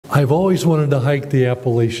I've always wanted to hike the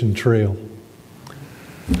Appalachian Trail.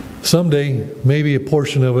 Someday, maybe a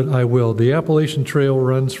portion of it I will. The Appalachian Trail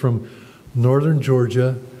runs from northern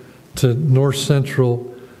Georgia to north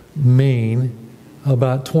central Maine,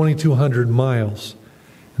 about 2,200 miles.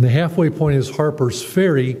 And the halfway point is Harper's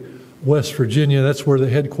Ferry, West Virginia. That's where the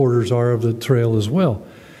headquarters are of the trail as well.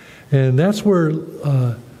 And that's where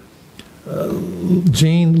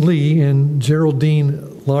Jane Lee and Geraldine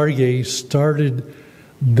Largay started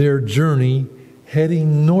their journey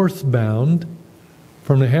heading northbound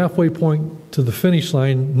from the halfway point to the finish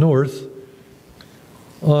line north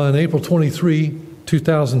on April 23,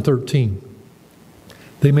 2013.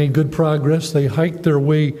 They made good progress. They hiked their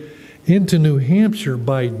way into New Hampshire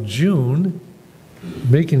by June,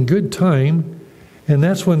 making good time, and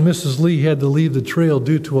that's when Mrs. Lee had to leave the trail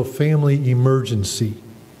due to a family emergency.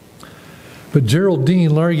 But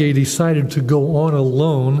Geraldine Largay decided to go on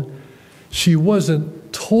alone. She wasn't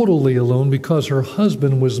totally alone because her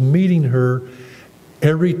husband was meeting her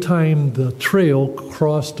every time the trail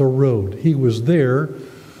crossed a road. He was there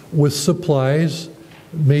with supplies.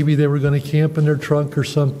 Maybe they were going to camp in their truck or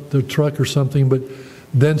something, but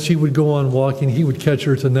then she would go on walking. He would catch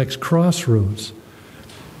her at the next crossroads.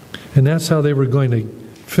 And that's how they were going to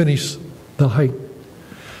finish the hike.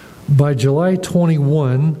 By July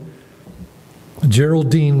 21,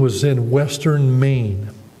 Geraldine was in western Maine.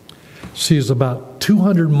 She is about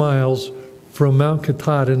 200 miles from Mount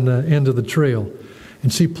Katahdin, the end of the trail.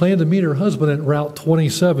 And she planned to meet her husband at Route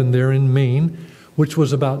 27 there in Maine, which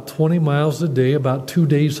was about 20 miles a day, about 2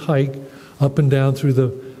 days hike up and down through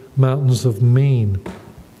the mountains of Maine.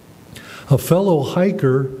 A fellow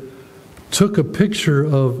hiker took a picture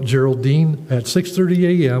of Geraldine at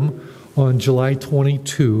 6:30 a.m. on July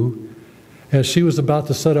 22 as she was about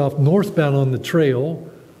to set off northbound on the trail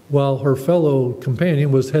while her fellow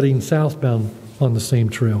companion was heading southbound on the same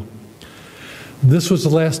trail. This was the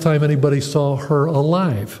last time anybody saw her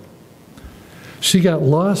alive. She got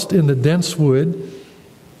lost in the dense wood.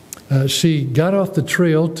 She got off the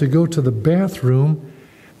trail to go to the bathroom,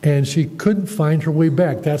 and she couldn't find her way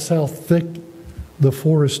back. That's how thick the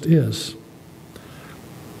forest is.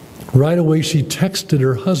 Right away, she texted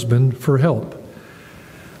her husband for help.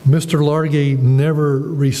 Mr. Largay never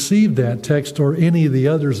received that text or any of the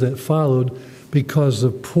others that followed because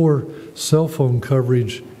of poor cell phone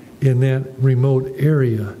coverage in that remote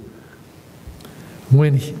area.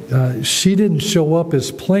 When she didn't show up as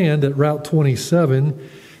planned at Route 27,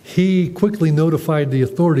 he quickly notified the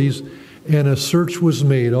authorities and a search was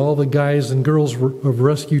made. All the guys and girls of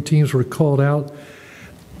rescue teams were called out,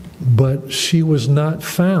 but she was not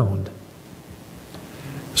found.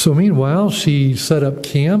 So meanwhile, she set up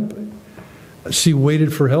camp. She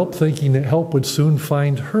waited for help, thinking that help would soon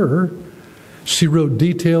find her. She wrote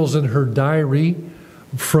details in her diary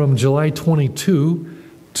from July 22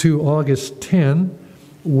 to August 10,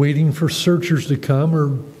 waiting for searchers to come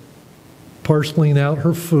or parceling out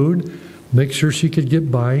her food, make sure she could get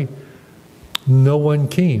by. No one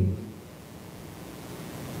came.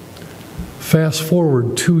 Fast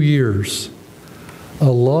forward 2 years. A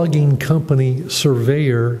logging company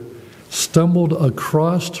surveyor stumbled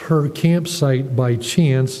across her campsite by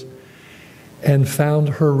chance and found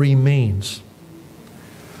her remains.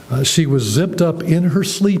 She was zipped up in her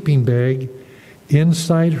sleeping bag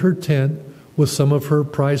inside her tent with some of her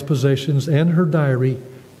prized possessions and her diary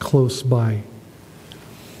close by.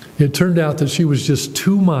 It turned out that she was just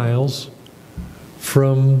 2 miles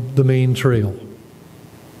from the main trail.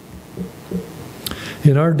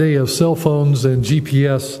 In our day of cell phones and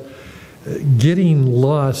GPS, getting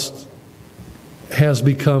lost has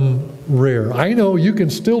become rare. I know you can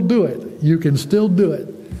still do it. You can still do it.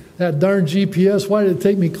 That darn GPS, why did it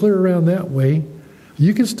take me clear around that way?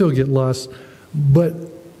 You can still get lost, but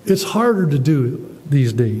it's harder to do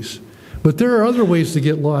these days. But there are other ways to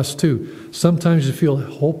get lost too. Sometimes you feel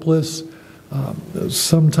hopeless.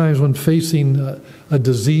 Sometimes when facing a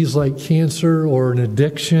disease like cancer or an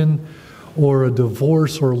addiction or a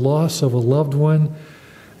divorce or loss of a loved one,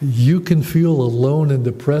 you can feel alone and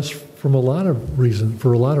depressed for a lot of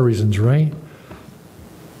reasons, right?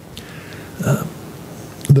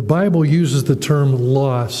 The Bible uses the term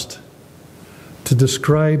lost to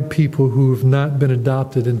describe people who have not been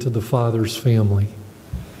adopted into the Father's family.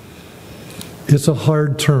 It's a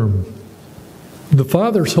hard term. The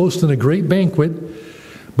Father's hosting a great banquet,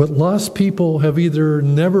 but lost people have either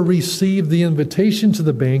never received the invitation to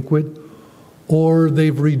the banquet or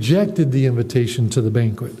they've rejected the invitation to the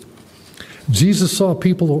banquet. Jesus saw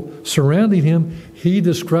people surrounding him. He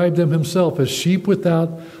described them himself as sheep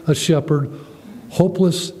without a shepherd,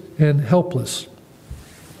 hopeless and helpless.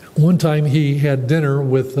 One time he had dinner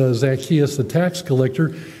with Zacchaeus, the tax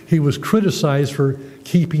collector. He was criticized for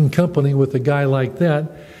keeping company with a guy like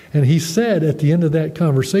that. And he said at the end of that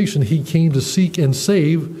conversation, he came to seek and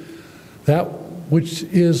save that which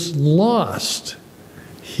is lost.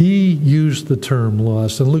 He used the term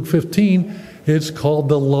lost. In Luke 15, it's called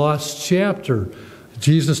the lost chapter.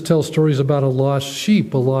 Jesus tells stories about a lost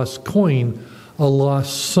sheep, a lost coin, a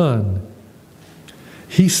lost son.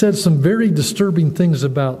 He said some very disturbing things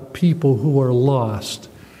about people who are lost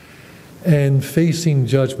and facing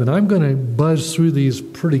judgment. I'm going to buzz through these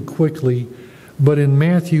pretty quickly, but in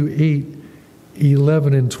Matthew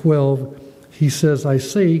 8:11 and 12, he says, I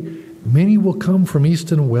say, many will come from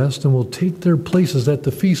east and west and will take their places at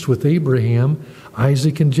the feast with Abraham,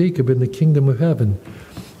 Isaac, and Jacob in the kingdom of heaven.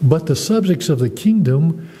 But the subjects of the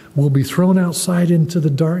kingdom will be thrown outside into the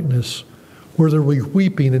darkness, where there will be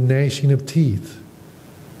weeping and gnashing of teeth.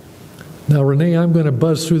 Now, Renee, I'm going to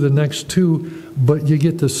buzz through the next two, but you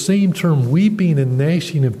get the same term, weeping and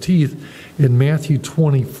gnashing of teeth, in Matthew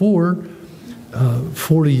 24,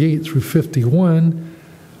 48 through 51,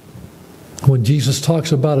 when Jesus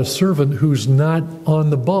talks about a servant who's not on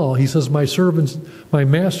the ball. He says, my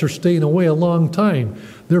master's staying away a long time,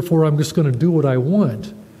 therefore I'm just going to do what I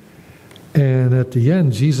want. And at the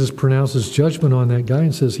end, Jesus pronounces judgment on that guy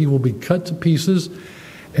and says he will be cut to pieces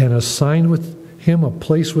and assigned with him a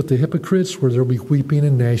place with the hypocrites where there will be weeping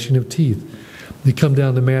and gnashing of teeth. You come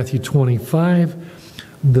down to Matthew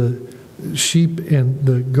 25, the sheep and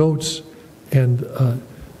the goats, and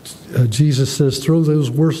Jesus says, throw those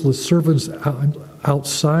worthless servants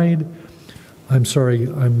outside. I'm sorry,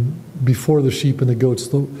 I'm before the sheep and the goats.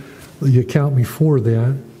 You count before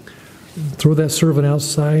that. Throw that servant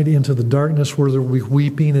outside into the darkness where there will be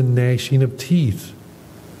weeping and gnashing of teeth.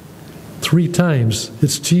 3 times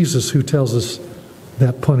it's Jesus who tells us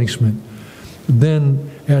that punishment.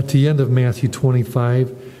 Then at the end of Matthew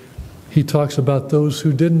 25, he talks about those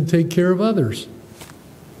who didn't take care of others.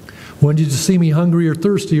 When did you see me hungry or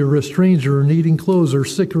thirsty or a stranger or needing clothes or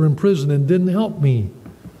sick or in prison and didn't help me?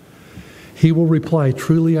 He will reply,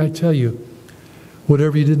 truly I tell you,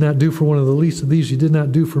 whatever you did not do for one of the least of these, you did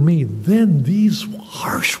not do for me. Then these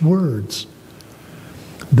harsh words.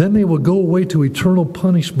 Then they will go away to eternal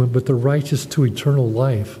punishment, but the righteous to eternal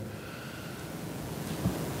life.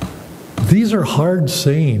 These are hard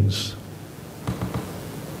sayings.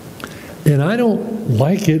 And I don't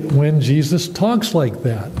like it when Jesus talks like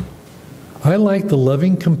that. I like the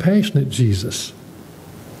loving, compassionate Jesus.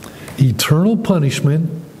 Eternal punishment,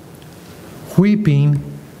 weeping,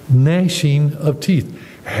 gnashing of teeth.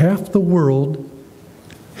 Half the world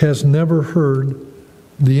has never heard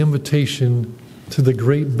the invitation to the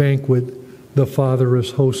great banquet the Father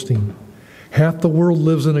is hosting. Half the world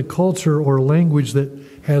lives in a culture or language that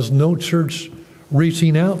has no church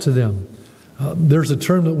reaching out to them. There's a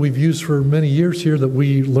term that we've used for many years here that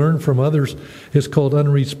we learned from others. It's called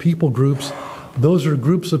unreached people groups. Those are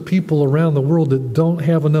groups of people around the world that don't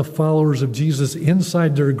have enough followers of Jesus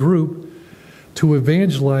inside their group to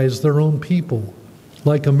evangelize their own people.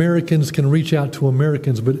 Like Americans can reach out to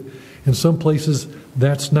Americans, but in some places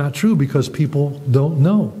that's not true because people don't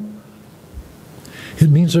know.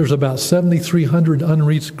 It means there's about 7,300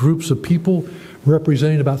 unreached groups of people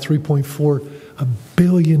representing about 3.4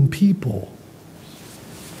 billion people.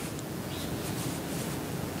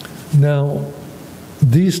 Now,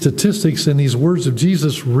 these statistics and these words of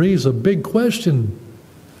Jesus raise a big question.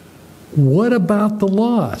 What about the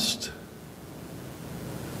lost?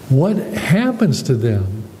 What happens to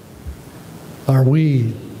them? Are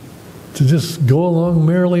we to just go along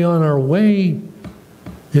merrily on our way?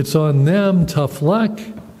 It's on them, tough luck.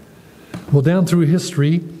 Well, down through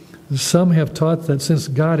history, some have taught that since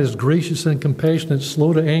God is gracious and compassionate,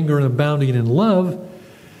 slow to anger and abounding in love,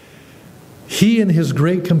 He in His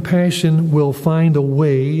great compassion will find a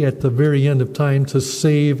way at the very end of time to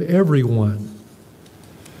save everyone.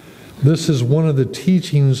 This is one of the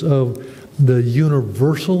teachings of the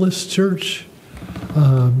Universalist Church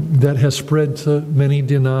that has spread to many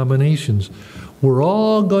denominations. We're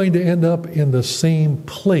all going to end up in the same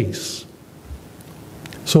place.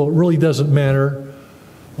 So it really doesn't matter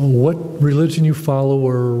what religion you follow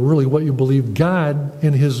or really what you believe. God,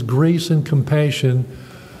 in His grace and compassion,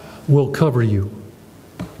 will cover you.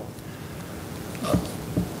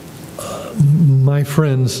 My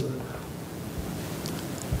friends,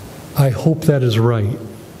 I hope that is right.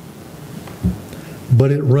 But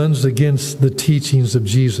it runs against the teachings of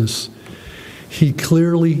Jesus. He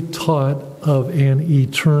clearly taught of an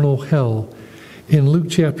eternal hell. In Luke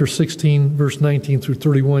chapter 16, verse 19 through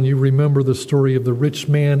 31, you remember the story of the rich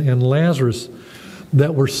man and Lazarus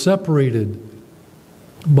that were separated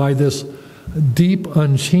by this deep,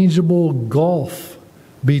 unchangeable gulf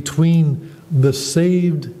between the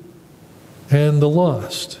saved and the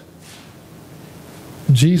lost.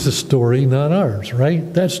 Jesus' story, not ours,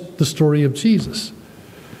 right? That's the story of Jesus.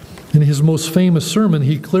 In his most famous sermon,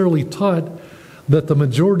 he clearly taught that the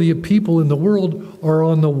majority of people in the world are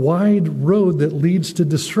on the wide road that leads to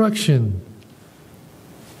destruction.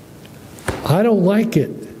 I don't like it.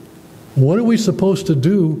 What are we supposed to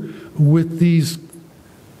do with these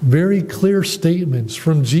very clear statements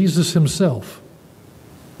from Jesus himself?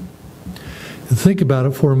 Think about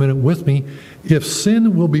it for a minute with me. If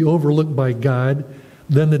sin will be overlooked by God,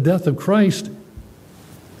 then the death of Christ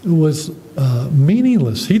was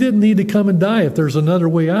meaningless. He didn't need to come and die if there's another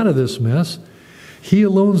way out of this mess. He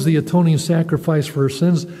alone is the atoning sacrifice for our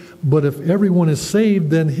sins. But if everyone is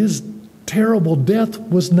saved, then his terrible death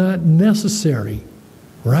was not necessary,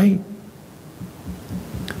 right?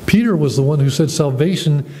 Peter was the one who said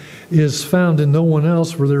salvation is found in no one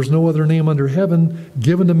else, for there's no other name under heaven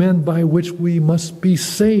given to men by which we must be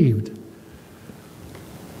saved.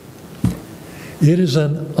 It is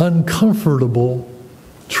an uncomfortable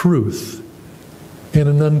truth and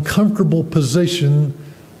an uncomfortable position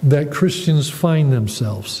that Christians find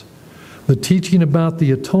themselves. The teaching about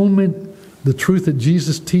the atonement, the truth that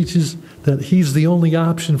Jesus teaches that he's the only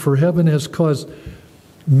option for heaven, has caused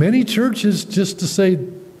many churches just to say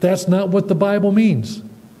that's not what the Bible means.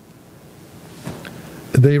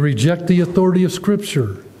 They reject the authority of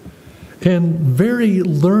Scripture. And very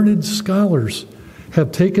learned scholars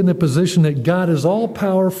have taken the position that God is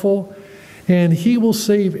all-powerful and he will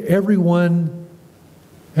save everyone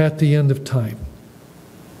at the end of time.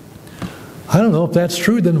 I don't know if that's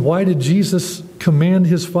true. Then why did Jesus command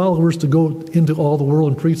his followers to go into all the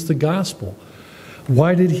world and preach the gospel?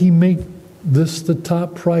 Why did he make this the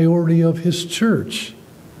top priority of his church?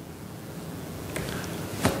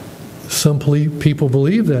 Some people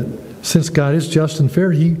believe that since God is just and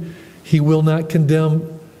fair, he will not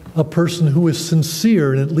condemn a person who is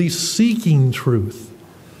sincere and at least seeking truth.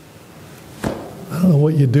 I don't know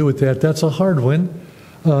what you do with that. That's a hard one.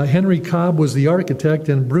 Henry Cobb was the architect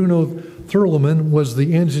and Bruno Thurleman was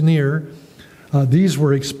the engineer. These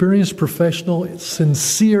were experienced, professional,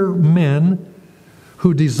 sincere men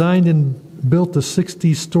who designed and built the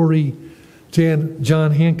 60-story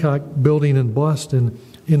John Hancock building in Boston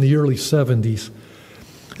in the early 70s.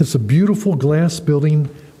 It's a beautiful glass building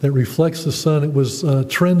that reflects the sun. It was a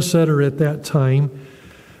trendsetter at that time.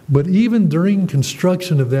 But even during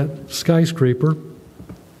construction of that skyscraper,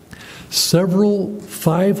 several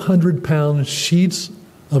 500-pound sheets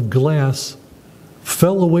of glass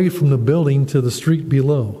fell away from the building to the street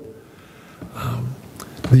below.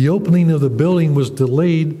 The opening of the building was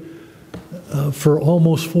delayed for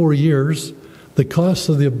almost 4 years. The cost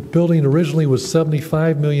of the building originally was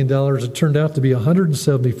 $75 million. It turned out to be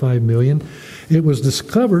 $175 million. It was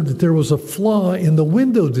discovered that there was a flaw in the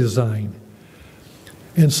window design.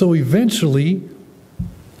 And so eventually,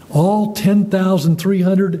 all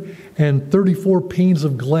 10,334 panes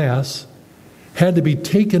of glass had to be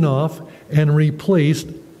taken off and replaced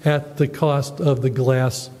at the cost of the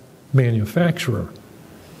glass manufacturer.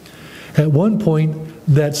 At one point,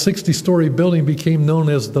 that 60-story building became known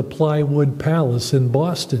as the Plywood Palace in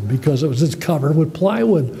Boston because it was just covered with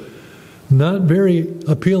plywood. Not very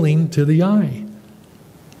appealing to the eye.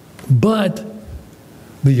 But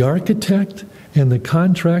the architect and the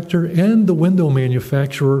contractor and the window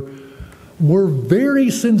manufacturer were very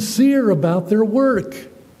sincere about their work.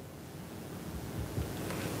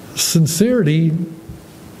 Sincerity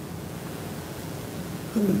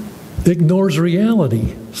ignores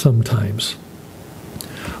reality sometimes.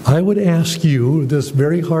 I would ask you this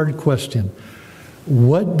very hard question.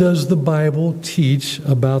 What does the Bible teach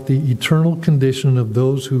about the eternal condition of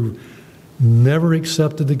those who never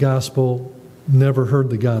accepted the gospel, never heard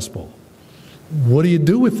the gospel? What do you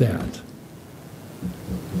do with that?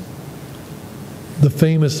 The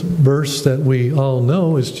famous verse that we all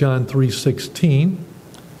know is John 3:16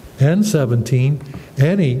 and 17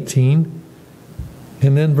 and 18.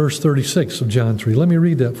 And then verse 36 of John 3. Let me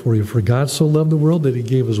read that for you. For God so loved the world that he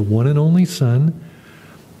gave his one and only Son,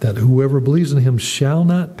 that whoever believes in him shall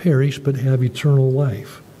not perish but have eternal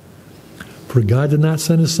life. For God did not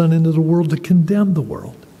send his Son into the world to condemn the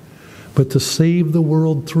world, but to save the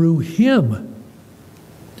world through him.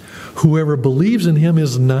 Whoever believes in him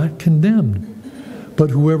is not condemned, but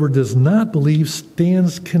whoever does not believe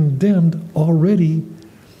stands condemned already,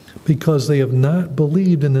 because they have not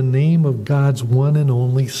believed in the name of God's one and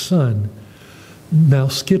only Son. Now,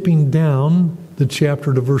 skipping down the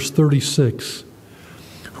chapter to verse 36,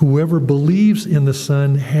 whoever believes in the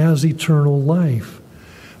Son has eternal life.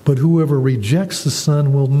 But whoever rejects the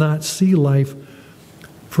Son will not see life,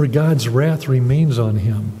 for God's wrath remains on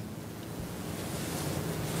him.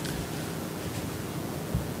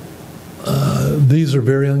 These are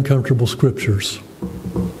very uncomfortable scriptures.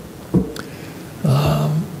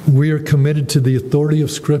 We are committed to the authority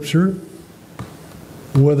of Scripture,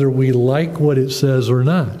 whether we like what it says or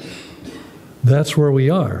not. That's where we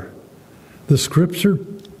are. The Scripture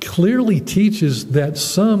clearly teaches that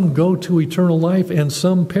some go to eternal life and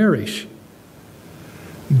some perish.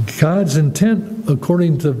 God's intent,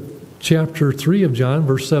 according to chapter 3 of John,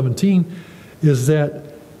 verse 17, is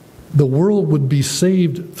that the world would be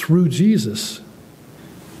saved through Jesus.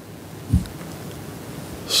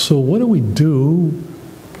 So what do we do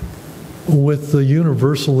with the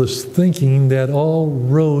universalist thinking that all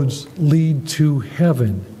roads lead to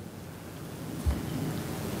heaven?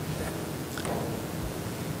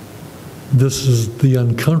 This is the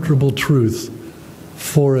uncomfortable truth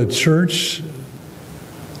for a church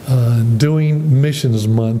doing Missions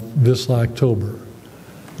Month this October.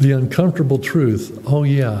 The uncomfortable truth, oh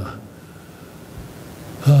yeah.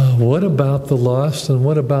 What about the lost, and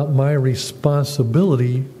what about my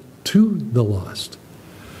responsibility to the lost?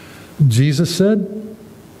 Jesus said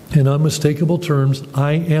in unmistakable terms,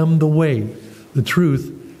 I am the way, the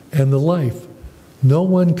truth, and the life. No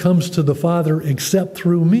one comes to the Father except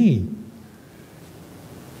through me.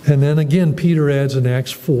 And then again, Peter adds in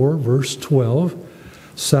Acts 4, verse 12,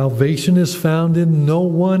 salvation is found in no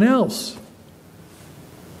one else.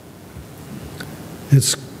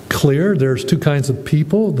 It's clear there's two kinds of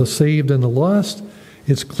people, the saved and the lost.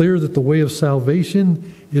 It's clear that the way of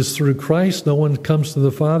salvation is through Christ. No one comes to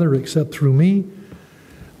the Father except through me.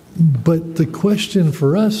 But the question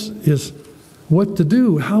for us is what to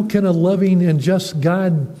do. How can a loving and just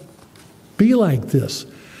God be like this?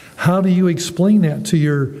 How do you explain that to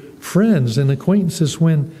your friends and acquaintances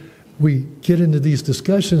when we get into these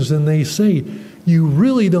discussions and they say, you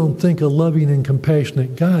really don't think a loving and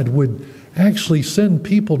compassionate God would actually send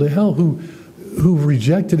people to hell who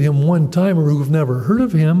rejected him one time or who've never heard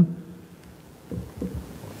of him?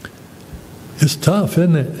 It's tough,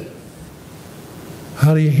 isn't it?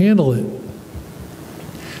 How do you handle it?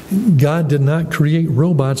 God did not create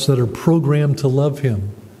robots that are programmed to love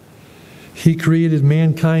him. He created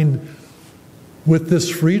mankind with this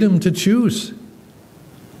freedom to choose.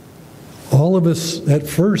 All of us at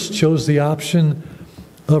first chose the option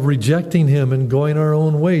of rejecting him and going our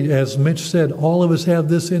own way. As Mitch said, all of us have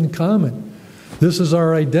this in common. This is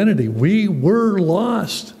our identity. We were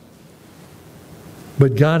lost.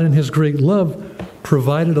 But God in his great love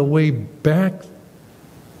provided a way back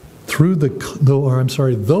through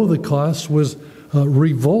though the cost was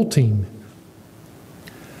revolting.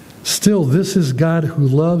 Still, this is God who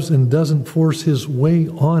loves and doesn't force his way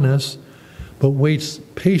on us, but waits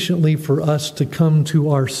patiently for us to come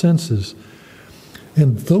to our senses.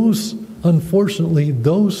 And unfortunately,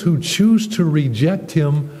 those who choose to reject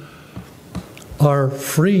him are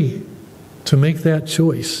free to make that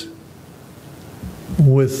choice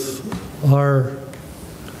with our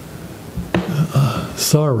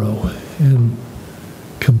sorrow and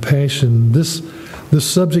compassion. This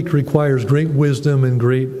subject requires great wisdom and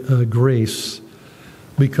great grace,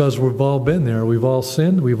 because we've all been there. We've all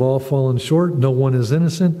sinned. We've all fallen short. No one is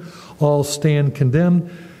innocent. All stand condemned.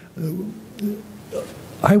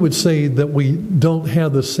 I would say that we don't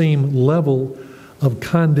have the same level of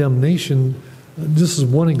condemnation. This is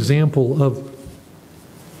one example of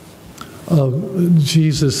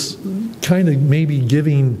Jesus kind of maybe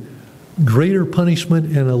giving greater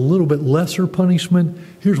punishment and a little bit lesser punishment.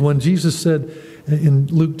 Here's one. Jesus said in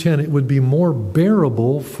Luke 10, it would be more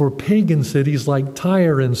bearable for pagan cities like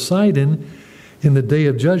Tyre and Sidon in the day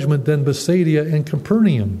of judgment than Bethsaida and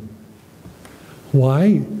Capernaum.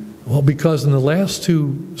 Why? Well, because in the last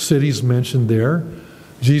two cities mentioned there,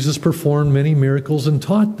 Jesus performed many miracles and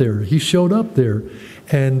taught there. He showed up there,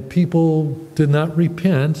 and people did not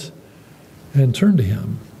repent and turn to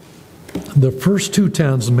him. The first two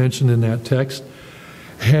towns mentioned in that text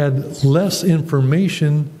had less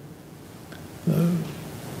information.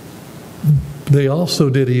 They also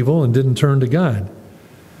did evil and didn't turn to God.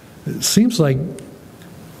 It seems like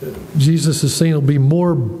Jesus is saying it'll be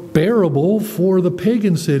more bearable for the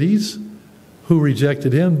pagan cities who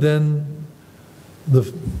rejected him than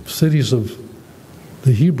the cities of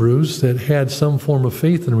the Hebrews that had some form of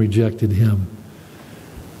faith and rejected him.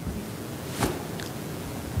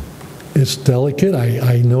 It's delicate.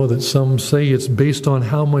 I know that some say it's based on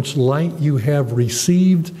how much light you have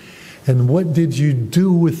received and what did you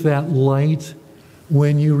do with that light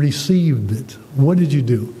when you received it. What did you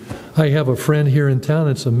do? I have a friend here in town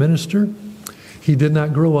that's a minister. He did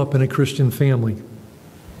not grow up in a Christian family.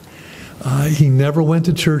 He never went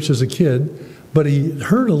to church as a kid, but he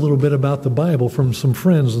heard a little bit about the Bible from some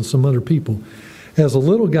friends and some other people. As a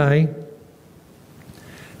little guy,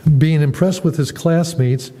 being impressed with his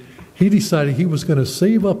classmates, he decided he was going to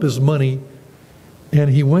save up his money, and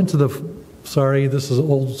he went to this is an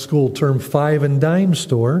old school term, 5 and dime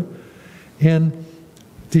store, and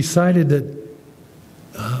decided that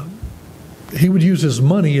he would use his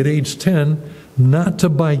money at age 10 not to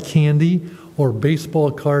buy candy or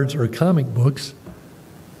baseball cards or comic books,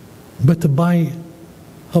 but to buy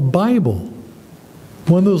a Bible.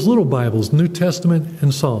 One of those little Bibles, New Testament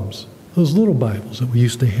and Psalms. Those little Bibles that we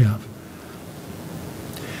used to have.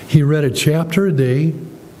 He read a chapter a day.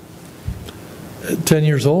 At 10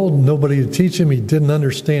 years old, nobody to teach him. He didn't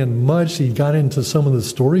understand much. He got into some of the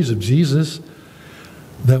stories of Jesus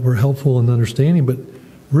that were helpful in understanding, but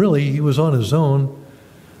really he was on his own.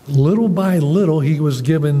 Little by little, he was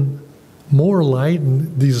given more light,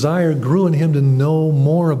 and desire grew in him to know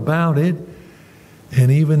more about it. And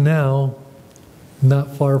even now,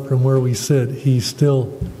 not far from where we sit, he's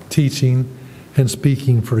still teaching and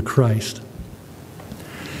speaking for Christ.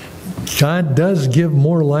 God does give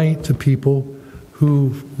more light to people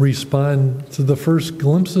who respond to the first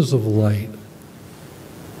glimpses of light.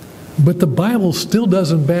 But the Bible still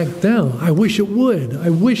doesn't back down. I wish it would. I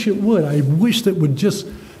wish it would. I wish that would just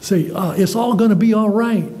say, it's all going to be all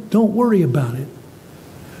right. Don't worry about it.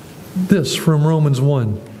 This from Romans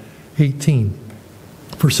 1:18.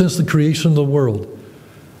 For since the creation of the world,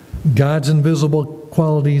 God's invisible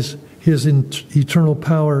qualities, his eternal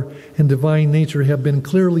power and divine nature have been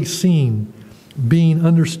clearly seen, being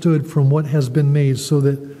understood from what has been made, so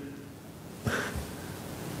that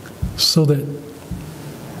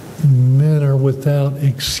men are without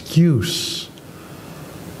excuse.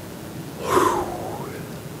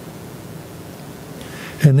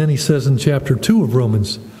 And then he says in chapter 2 of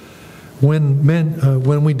Romans,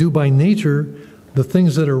 when we do by nature the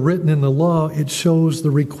things that are written in the law, it shows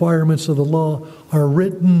the requirements of the law are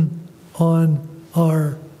written on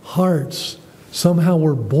our hearts. Somehow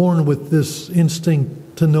we're born with this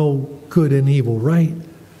instinct to know good and evil, right?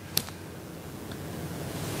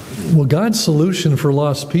 Well, God's solution for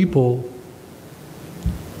lost people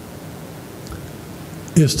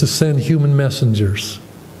is to send human messengers.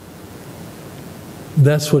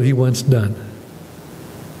 That's what he wants done.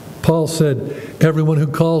 Paul said, everyone who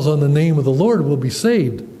calls on the name of the Lord will be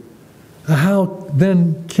saved. How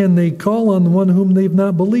then can they call on the one whom they've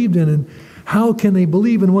not believed in? And how can they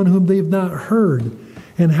believe in one whom they've not heard?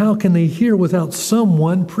 And how can they hear without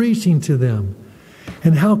someone preaching to them?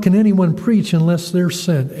 And how can anyone preach unless they're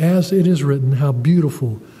sent? As it is written, how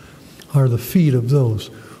beautiful are the feet of those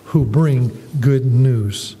who bring good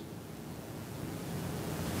news.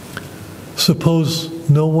 Suppose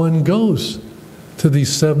no one goes to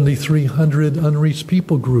these 7,300 unreached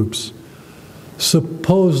people groups.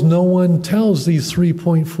 Suppose no one tells these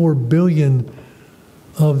 3.4 billion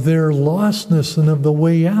of their lostness and of the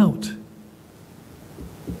way out.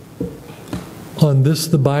 On this,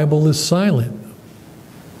 the Bible is silent.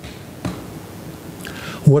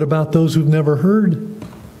 What about those who've never heard?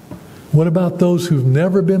 What about those who've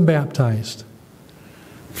never been baptized?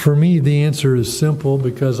 For me, the answer is simple,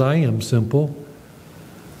 because I am simple.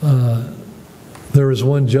 There is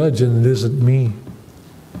one judge, and it isn't me.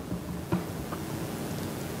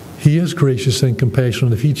 He is gracious and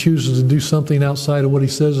compassionate. If he chooses to do something outside of what he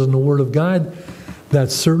says in the Word of God,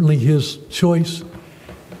 that's certainly his choice.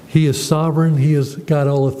 He is sovereign. He has got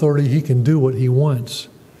all authority. He can do what he wants.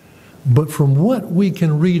 But from what we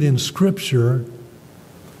can read in Scripture,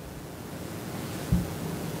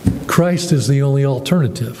 Christ is the only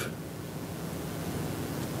alternative.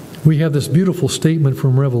 We have this beautiful statement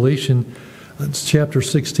from Revelation, it's chapter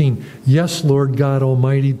 16. Yes, Lord God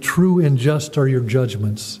Almighty, true and just are your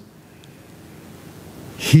judgments.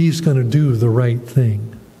 He's going to do the right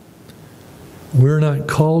thing. We're not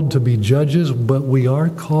called to be judges, but we are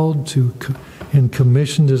called to and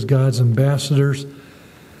commissioned as God's ambassadors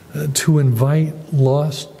to invite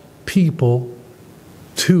lost people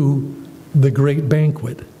to the great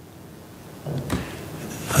banquet.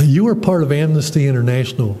 You are part of Amnesty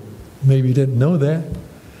International. Maybe you didn't know that,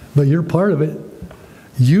 but you're part of it.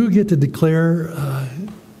 You get to declare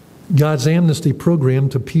God's amnesty program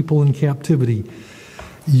to people in captivity.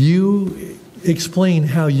 You explain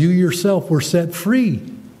how you yourself were set free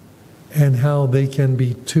and how they can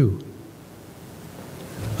be too.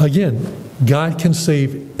 Again, God can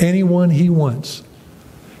save anyone he wants.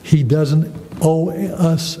 He doesn't owe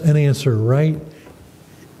us an answer, right?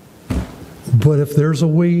 But if there's a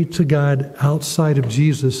way to God outside of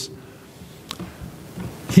Jesus,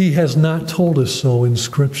 He has not told us so in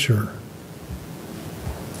Scripture.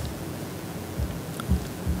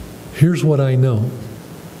 Here's what I know.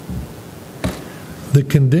 The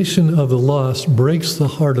condition of the lost breaks the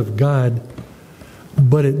heart of God,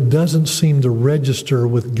 but it doesn't seem to register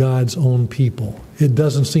with God's own people. It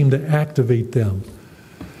doesn't seem to activate them.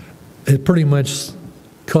 It pretty much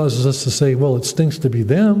causes us to say, well, it stinks to be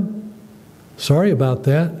them. Sorry about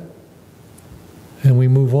that. And we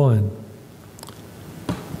move on.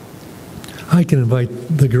 I can invite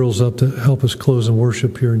the girls up to help us close in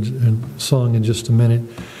worship here and song in just a minute.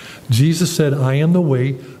 Jesus said, I am the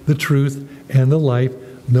way, the truth, and the life.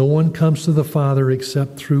 No one comes to the Father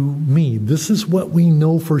except through me. This is what we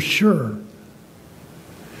know for sure.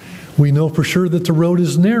 We know for sure that the road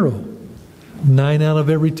is narrow. 9 out of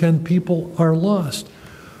every 10 people are lost.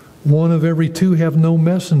 1 of every 2 have no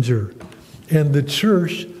messenger. And the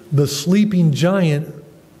church, the sleeping giant,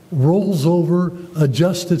 rolls over,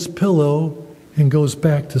 adjusts its pillow, and goes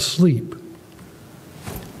back to sleep.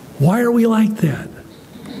 Why are we like that?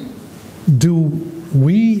 Do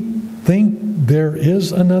we think there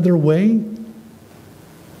is another way?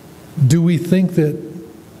 Do we think that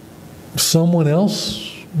someone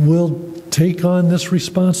else will take on this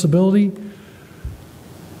responsibility?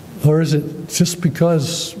 Or is it just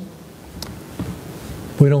because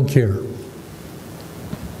we don't care?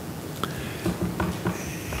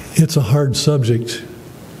 It's a hard subject,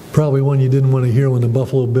 probably one you didn't want to hear when the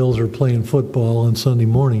Buffalo Bills are playing football on Sunday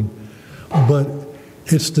morning, but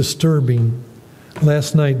it's disturbing.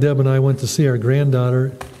 Last night, Deb and I went to see our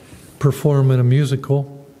granddaughter perform in a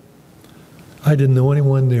musical. I didn't know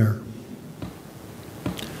anyone there.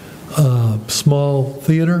 Small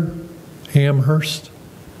theater, Amherst.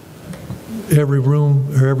 Every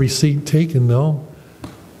room or every seat taken, though.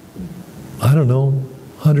 I don't know,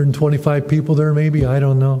 125 people there maybe, I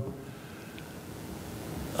don't know.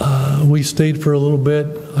 We stayed for a little bit.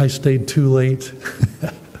 I stayed too late.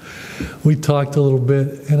 We talked a little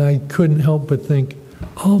bit, and I couldn't help but think,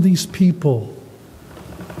 all these people,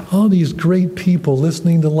 all these great people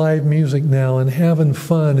listening to live music now and having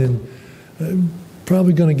fun, and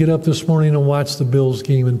probably going to get up this morning and watch the Bills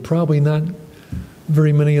game, and probably not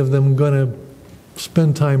very many of them going to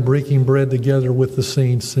spend time breaking bread together with the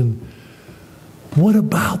saints. And what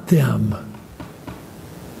about them?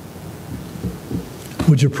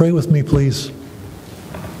 Would you pray with me, please?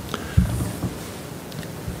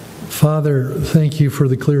 Father, thank you for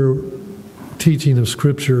the clear teaching of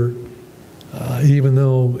Scripture, even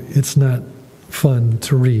though it's not fun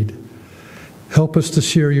to read. Help us to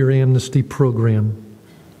share your amnesty program.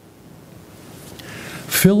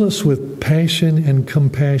 Fill us with passion and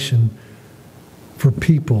compassion for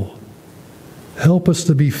people. Help us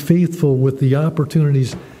to be faithful with the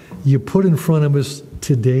opportunities you put in front of us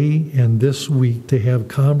today and this week to have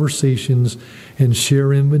conversations and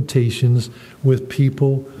share invitations with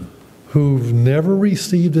people who've never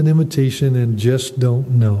received an invitation and just don't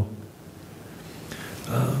know.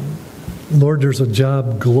 Lord, there's a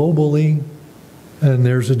job globally and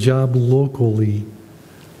there's a job locally.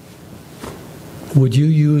 Would you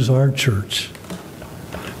use our church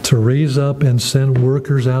to raise up and send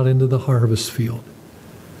workers out into the harvest field?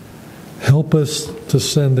 Help us to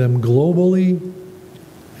send them globally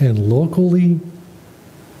and locally.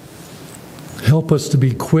 Help us to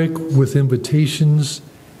be quick with invitations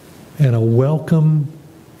and a welcome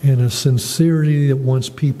and a sincerity that wants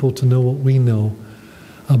people to know what we know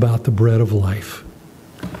about the bread of life.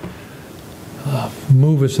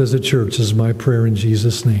 Move us as a church is my prayer in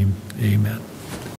Jesus' name. Amen.